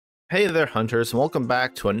Hey there hunters, and welcome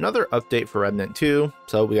back to another update for Remnant 2,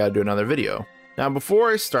 so we gotta do another video. Now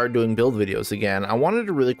before I start doing build videos again, I wanted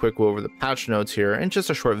to really quick go over the patch notes here in just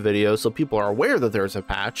a short video so people are aware that there's a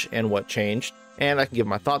patch and what changed, and I can give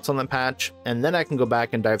my thoughts on the patch, and then I can go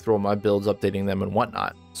back and dive through all my builds, updating them and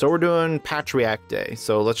whatnot. So we're doing patch react day,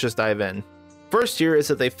 so let's just dive in. First here is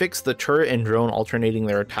that they fixed the turret and drone alternating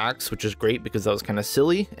their attacks, which is great because that was kind of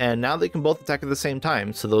silly, and now they can both attack at the same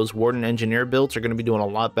time, so those Warden Engineer builds are going to be doing a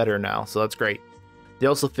lot better now, so that's great. They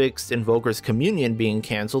also fixed Invoker's Communion being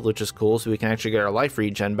cancelled, which is cool, so we can actually get our life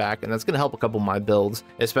regen back, and that's going to help a couple of my builds,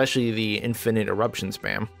 especially the Infinite Eruption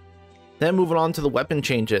spam. Then moving on to the weapon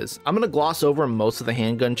changes. I'm going to gloss over most of the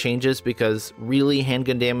handgun changes because really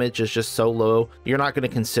handgun damage is just so low, you're not going to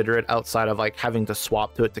consider it outside of like having to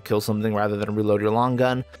swap to it to kill something rather than reload your long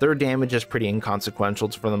gun. Their damage is pretty inconsequential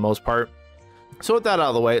for the most part. So with that out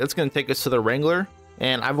of the way, that's going to take us to the Wrangler.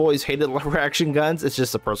 And I've always hated lever action guns, it's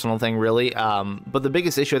just a personal thing really. But the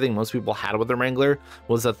biggest issue I think most people had with the Wrangler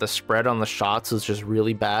was that the spread on the shots was just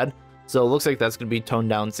really bad. So it looks like that's going to be toned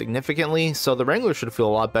down significantly, so the Wrangler should feel a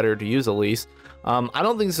lot better to use at least. I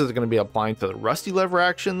don't think this is going to be applying to the Rusty lever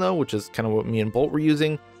action though, which is kind of what me and Bolt were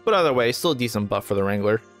using, but either way, still a decent buff for the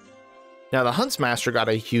Wrangler. Now the Huntsmaster got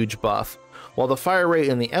a huge buff. While the fire rate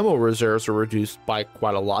and the ammo reserves were reduced by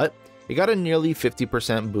quite a lot, it got a nearly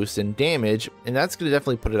 50% boost in damage, and that's going to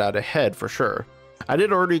definitely put it out ahead for sure. I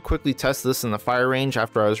did already quickly test this in the fire range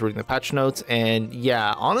after I was reading the patch notes, and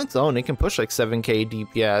yeah, on its own it can push like 7k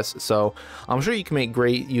DPS, so I'm sure you can make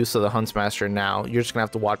great use of the Huntsmaster now. You're just gonna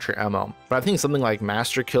have to watch your ammo. But I think something like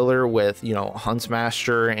Master Killer with, you know,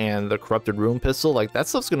 Huntsmaster and the Corrupted Rune Pistol, like that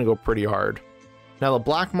stuff's gonna go pretty hard. Now the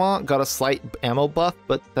Black Maw got a slight ammo buff,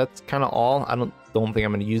 but that's kind of all. I don't think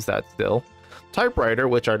I'm gonna use that still. Typewriter,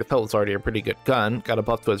 which I felt was already a pretty good gun, got a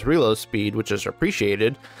buff to its reload speed, which is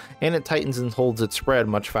appreciated, and it tightens and holds its spread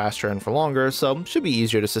much faster and for longer, so should be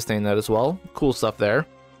easier to sustain that as well. Cool stuff there.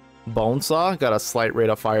 Bonesaw got a slight rate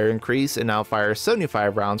of fire increase and now fires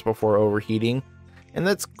 75 rounds before overheating, and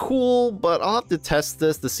that's cool, but I'll have to test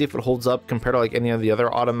this to see if it holds up compared to like any of the other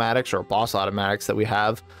automatics or boss automatics that we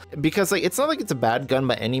have, because like it's not like it's a bad gun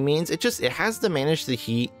by any means, it has to manage the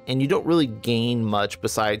heat and you don't really gain much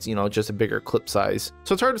besides, you know, just a bigger clip size.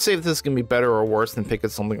 So it's hard to say if this is gonna be better or worse than picking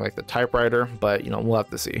something like the Typewriter, but you know, we'll have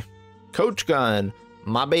to see. Coach Gun,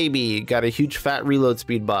 my baby, got a huge fat reload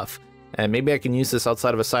speed buff. And maybe I can use this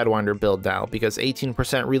outside of a Sidewinder build now, because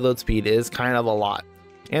 18% reload speed is kind of a lot.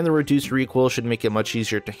 And the reduced recoil should make it much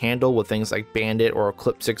easier to handle with things like Bandit or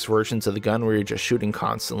Clip 6 versions of the gun where you're just shooting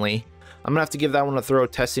constantly. I'm gonna have to give that one a thorough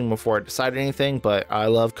testing before I decide anything, but I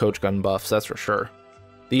love Coach Gun buffs, that's for sure.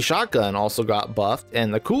 The shotgun also got buffed,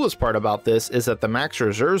 and the coolest part about this is that the max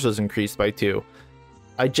reserves was increased by 2.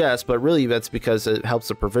 I jest, but really that's because it helps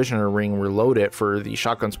the Provisioner ring reload it for the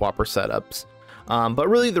shotgun swapper setups. But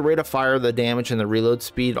really the rate of fire, the damage, and the reload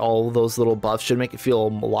speed, all of those little buffs should make it feel a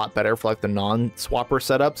lot better for like the non-swapper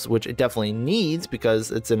setups, which it definitely needs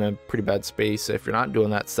because it's in a pretty bad space if you're not doing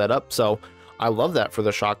that setup. So I love that for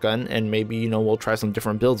the shotgun, and maybe, you know, we'll try some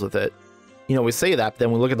different builds with it. You know, we say that,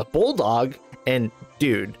 then we look at the Bulldog, and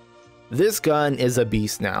dude, this gun is a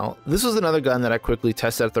beast now. This was another gun that I quickly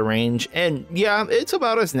tested at the range, and yeah, it's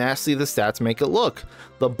about as nasty as the stats make it look.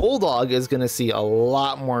 The Bulldog is going to see a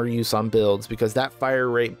lot more use on builds because that fire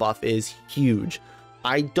rate buff is huge.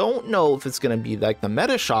 I don't know if it's going to be like the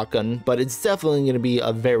meta shotgun, but it's definitely going to be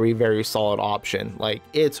a very, very solid option. Like,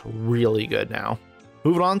 it's really good now.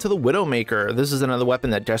 Moving on to the Widowmaker, this is another weapon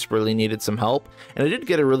that desperately needed some help, and it did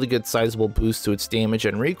get a really good sizable boost to its damage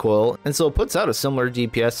and recoil, and so it puts out a similar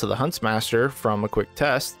DPS to the Huntsmaster from a quick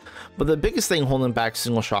test, but the biggest thing holding back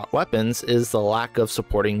single shot weapons is the lack of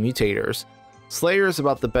supporting mutators. Slayer is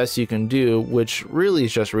about the best you can do, which really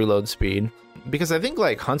is just reload speed, because I think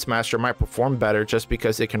like Huntsmaster might perform better just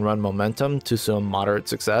because it can run momentum to some moderate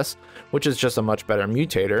success, which is just a much better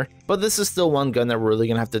mutator, but this is still one gun that we're really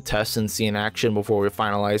gonna have to test and see in action before we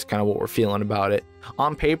finalize kind of what we're feeling about it.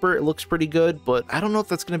 On paper it looks pretty good, but I don't know if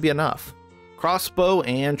that's gonna be enough. Crossbow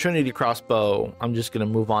and Trinity Crossbow, I'm just gonna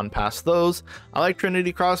move on past those. I like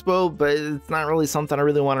Trinity Crossbow, but it's not really something I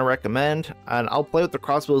really want to recommend, and I'll play with the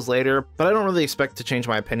crossbows later, but I don't really expect to change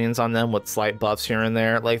my opinions on them with slight buffs here and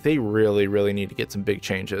there. Like, they really need to get some big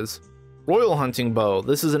changes. Royal Hunting Bow,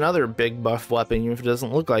 this is another big buff weapon even if it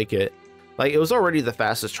doesn't look like it. Like, it was already the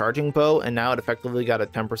fastest charging bow, and now it effectively got a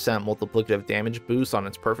 10% multiplicative damage boost on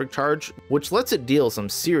its perfect charge, which lets it deal some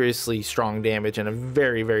seriously strong damage in a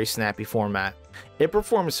very snappy format. It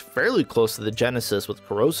performs fairly close to the Genesis with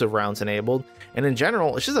corrosive rounds enabled, and in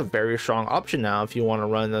general, it's just a very strong option now if you want to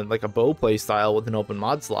run like a bow play style with an open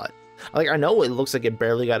mod slot. Like, I know it looks like it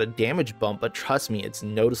barely got a damage bump, but trust me, it's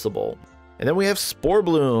noticeable. And then we have Spore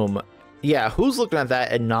Bloom. Yeah, who's looking at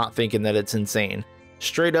that and not thinking that it's insane?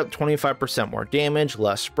 Straight up 25% more damage,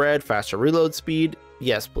 less spread, faster reload speed.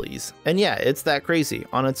 Yes, please. And yeah, it's that crazy.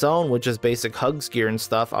 On its own, with just basic hugs gear and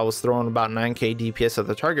stuff, I was throwing about 9k DPS at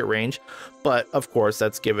the target range, but of course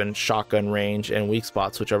that's given shotgun range and weak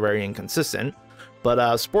spots, which are very inconsistent.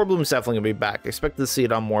 But Spore Bloom's definitely gonna be back. Expect to see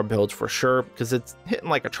it on more builds for sure, because it's hitting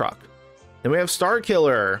like a truck. Then we have Star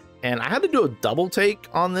Killer, and I had to do a double take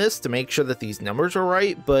on this to make sure that these numbers are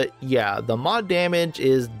right, but yeah, the mod damage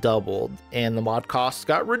is doubled, and the mod costs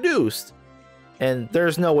got reduced. And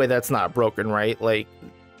there's no way that's not broken, right? Like,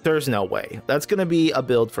 there's no way. That's gonna be a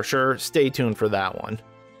build for sure. Stay tuned for that one.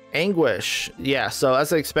 Anguish, yeah, so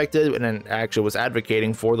as I expected, and then actually was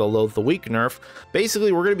advocating for the Loathe the Weak nerf,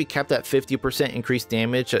 basically we're going to be kept at 50% increased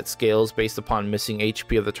damage that scales based upon missing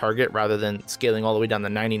HP of the target rather than scaling all the way down to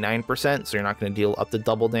 99%, so you're not going to deal up to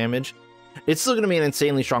double damage. It's still going to be an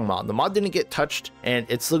insanely strong mod. The mod didn't get touched, and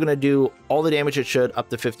it's still going to do all the damage it should up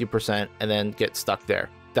to 50% and then get stuck there.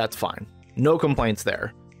 That's fine. No complaints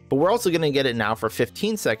there. But we're also going to get it now for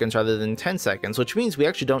 15 seconds rather than 10 seconds, which means we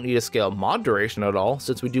actually don't need to scale mod duration at all,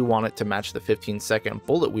 since we do want it to match the 15-second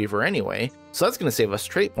Bullet Weaver anyway, so that's going to save us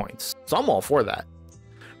trait points, so I'm all for that.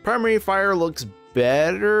 Primary Fire looks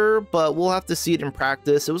better, but we'll have to see it in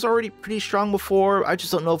practice. It was already pretty strong before. I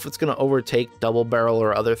just don't know if it's going to overtake Double Barrel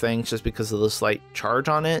or other things just because of the slight charge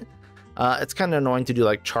on it. It's kind of annoying to do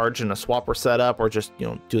like charge in a swapper setup or just, you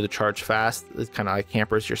know, do the charge fast. It kind of like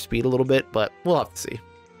hampers your speed a little bit, but we'll have to see.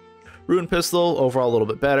 Rune Pistol, overall a little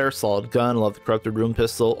bit better. Solid gun, love the Corrupted Rune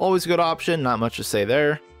Pistol. Always a good option, not much to say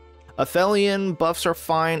there. Aphelion buffs are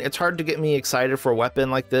fine. It's hard to get me excited for a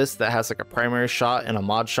weapon like this that has like a primary shot and a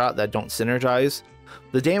mod shot that don't synergize.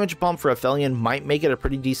 The damage bump for Aphelion might make it a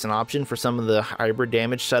pretty decent option for some of the hybrid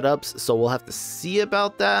damage setups, so we'll have to see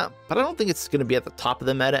about that, but I don't think it's going to be at the top of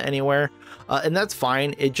the meta anywhere, and that's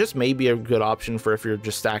fine. It just may be a good option for if you're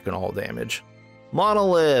just stacking all damage.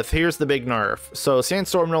 Monolith, here's the big nerf. So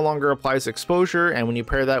Sandstorm no longer applies exposure, and when you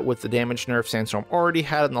pair that with the damage nerf Sandstorm already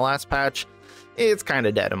had in the last patch, it's kind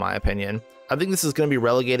of dead in my opinion. I think this is going to be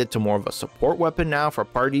relegated to more of a support weapon now for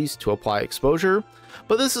parties to apply exposure,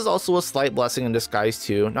 but this is also a slight blessing in disguise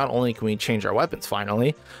too. Not only can we change our weapons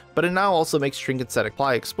finally, but it now also makes trinkets that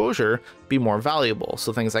apply exposure be more valuable,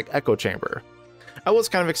 so things like Echo Chamber. I was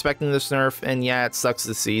kind of expecting this nerf, and yeah, it sucks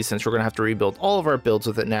to see since we're going to have to rebuild all of our builds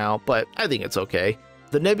with it now, but I think it's okay.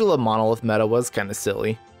 The Nebula Monolith meta was kind of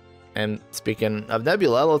silly. And speaking of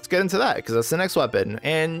Nebula, let's get into that, because that's the next weapon.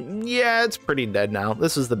 And yeah, it's pretty dead now.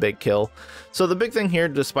 This is the big kill. So the big thing here,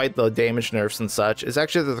 despite the damage nerfs and such, is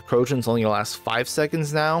actually that the corrosion's only going to last 5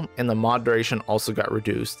 seconds now, and the mod duration also got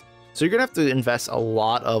reduced. So you're going to have to invest a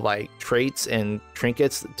lot of like traits and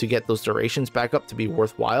trinkets to get those durations back up to be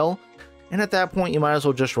worthwhile. And at that point, you might as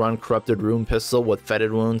well just run Corrupted Rune Pistol with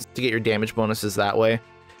Fetid Wounds to get your damage bonuses that way,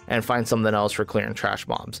 and find something else for clearing trash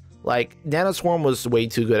mobs. Like, Nanoswarm was way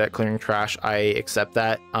too good at clearing trash, I accept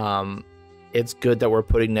that. It's good that we're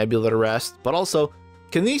putting Nebula to rest, but also,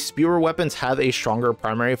 can these spewer weapons have a stronger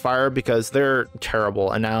primary fire? Because they're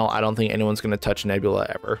terrible, and now I don't think anyone's going to touch Nebula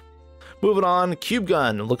ever. Moving on, Cube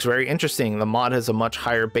Gun looks very interesting. The mod has a much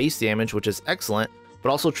higher base damage, which is excellent, but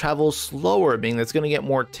also travels slower, meaning that's going to get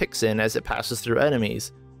more ticks in as it passes through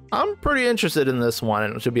enemies. I'm pretty interested in this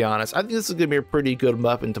one, to be honest. I think this is going to be a pretty good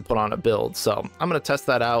weapon to put on a build, so I'm going to test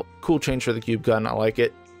that out. Cool change for the Cube Gun, I like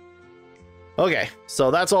it. Okay,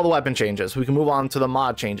 so that's all the weapon changes. We can move on to the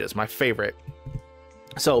mod changes, my favorite.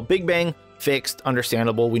 So Big Bang, fixed,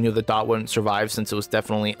 understandable. We knew the dot wouldn't survive since it was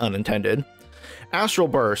definitely unintended. Astral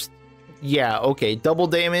Burst. Yeah, okay, double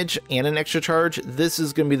damage and an extra charge. This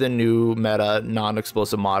is going to be the new meta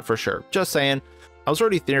non-explosive mod for sure. Just saying. I was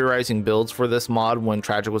already theorizing builds for this mod when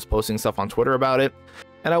Tragic was posting stuff on Twitter about it.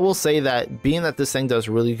 And I will say that being that this thing does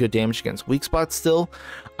really good damage against weak spots still,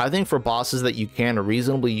 I think for bosses that you can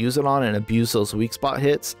reasonably use it on and abuse those weak spot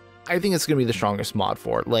hits, I think it's going to be the strongest mod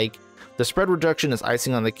for it. Like, the spread reduction is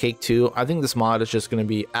icing on the cake too. I think this mod is just going to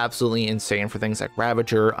be absolutely insane for things like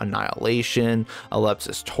Ravager, Annihilation,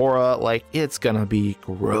 Alepsis Tora. Like, it's going to be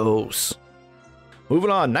gross. Moving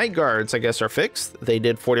on, Night Guards, I guess, are fixed. They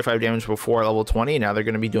did 45 damage before level 20, now they're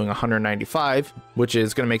going to be doing 195, which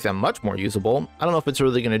is going to make them much more usable. I don't know if it's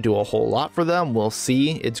really going to do a whole lot for them. We'll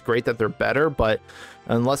see. It's great that they're better, but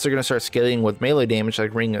unless they're going to start scaling with melee damage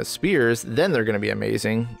like Ring of Spears, then they're going to be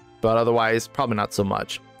amazing. But otherwise, probably not so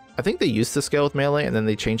much. I think they used to scale with melee and then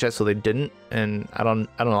they changed that so they didn't, and I don't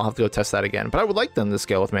know, I'll have to go test that again, but I would like them to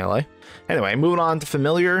scale with melee. Anyway, moving on to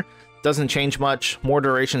Familiar. Doesn't change much. More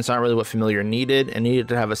duration's not really what Familiar needed, and needed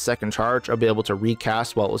to have a second charge or be able to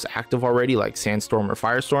recast while it was active already, like Sandstorm or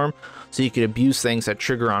Firestorm, so you could abuse things that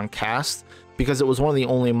trigger on cast, because it was one of the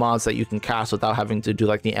only mods that you can cast without having to do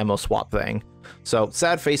like the ammo swap thing. So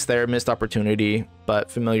sad face there, missed opportunity, but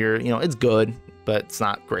Familiar, you know, it's good, but it's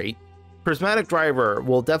not great. Prismatic Driver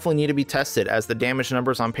will definitely need to be tested, as the damage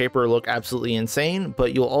numbers on paper look absolutely insane,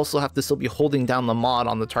 but you'll also have to still be holding down the mod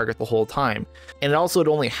on the target the whole time. And it also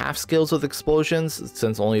only half scales with explosions,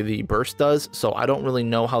 since only the burst does, so I don't really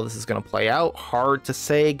know how this is going to play out. Hard to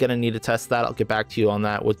say, gonna need to test that. I'll get back to you on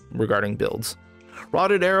that regarding builds.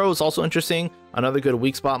 Rotted Arrow is also interesting, another good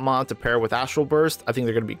weak spot mod to pair with Astral Burst. I think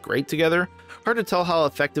they're going to be great together. Hard to tell how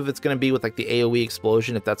effective it's going to be with like the AoE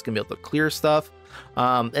explosion, if that's going to be able to clear stuff.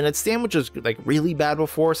 And its damage was like really bad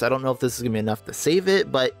before, so I don't know if this is going to be enough to save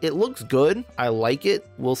it, but it looks good. I like it.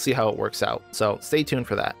 We'll see how it works out, so stay tuned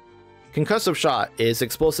for that. Concussive Shot is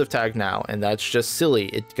explosive tag now, and that's just silly.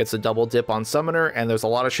 It gets a double dip on Summoner, and there's a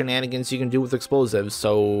lot of shenanigans you can do with explosives,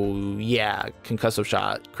 so yeah, Concussive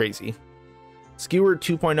Shot, crazy. Skewered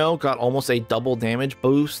 2.0 got almost a double damage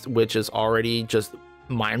boost, which is already just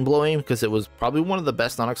mind-blowing because it was probably one of the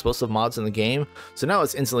best non-explosive mods in the game. So now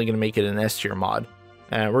it's instantly going to make it an S tier mod.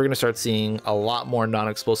 And we're going to start seeing a lot more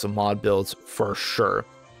non-explosive mod builds for sure.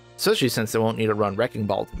 Especially since they won't need to run Wrecking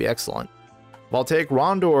Ball to be excellent. Voltaic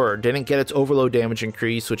Rondor didn't get its overload damage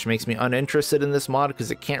increase, which makes me uninterested in this mod because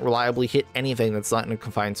it can't reliably hit anything that's not in a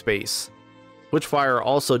confined space. Witchfire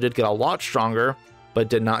also did get a lot stronger, but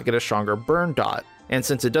did not get a stronger burn dot. And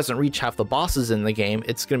since it doesn't reach half the bosses in the game,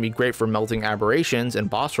 it's going to be great for melting aberrations and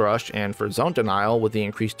boss rush, and for zone denial with the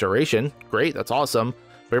increased duration. Great, that's awesome,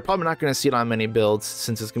 but you're probably not going to see it on many builds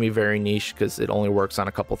since it's going to be very niche because it only works on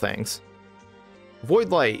a couple things. Void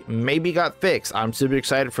Light maybe got fixed. I'm super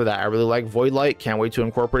excited for that. I really like Void Light, can't wait to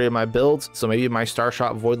incorporate it in my builds, so maybe my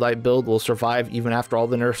Starshot Void Light build will survive even after all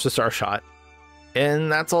the nerfs to Starshot.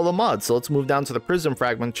 And that's all the mods, so let's move down to the Prism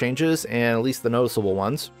Fragment changes, and at least the noticeable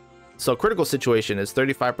ones. So Critical Situation is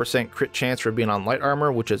 35% crit chance for being on light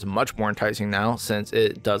armor, which is much more enticing now since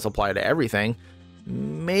it does apply to everything.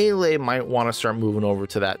 Melee might want to start moving over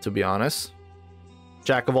to that, to be honest.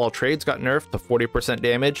 Jack of all trades got nerfed to 40%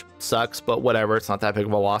 damage. Sucks, but whatever, it's not that big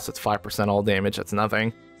of a loss. It's 5% all damage, that's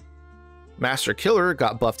nothing. Master Killer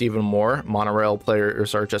got buffed even more. Monorail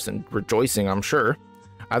players are just rejoicing, I'm sure.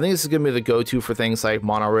 I think this is going to be the go-to for things like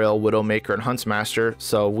Monorail, Widowmaker, and Huntsmaster,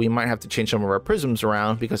 so we might have to change some of our prisms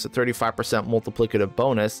around because the 35% multiplicative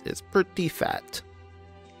bonus is pretty fat.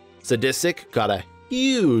 Sadistic got a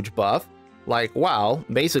huge buff. Like, wow,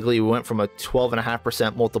 basically we went from a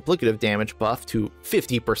 12.5% multiplicative damage buff to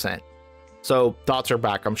 50%. So dots are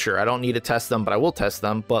back, I'm sure. I don't need to test them, but I will test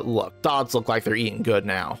them. But look, dots look like they're eating good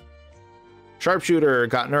now. Sharpshooter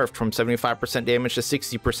got nerfed from 75% damage to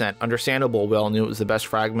 60%. Understandable, we all knew it was the best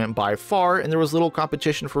fragment by far, and there was little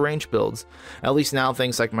competition for range builds. At least now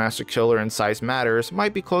things like Master Killer and Size Matters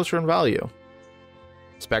might be closer in value.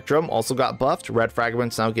 Spectrum also got buffed. Red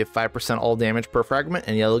fragments now give 5% all damage per fragment,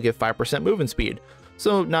 and yellow give 5% movement speed.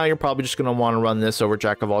 So now you're probably just going to want to run this over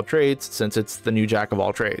Jack of all trades, since it's the new Jack of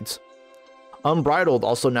all trades. Unbridled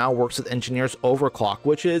also now works with Engineer's Overclock,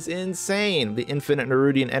 which is insane. The Infinite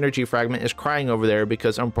Nerudian Energy Fragment is crying over there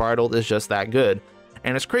because Unbridled is just that good.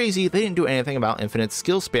 And it's crazy, they didn't do anything about Infinite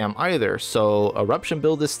Skill Spam either, so Eruption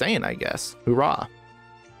build is staying, I guess. Hoorah.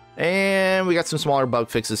 And we got some smaller bug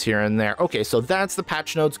fixes here and there. Okay, so that's the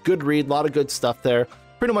patch notes. Good read, a lot of good stuff there.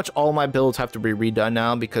 Pretty much all my builds have to be redone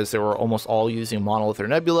now because they were almost all using Monolith or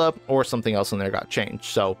Nebula, or something else in there got changed.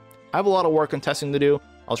 So I have a lot of work and testing to do.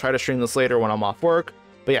 I'll try to stream this later when I'm off work.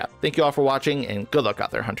 But yeah, thank you all for watching, and good luck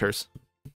out there, hunters.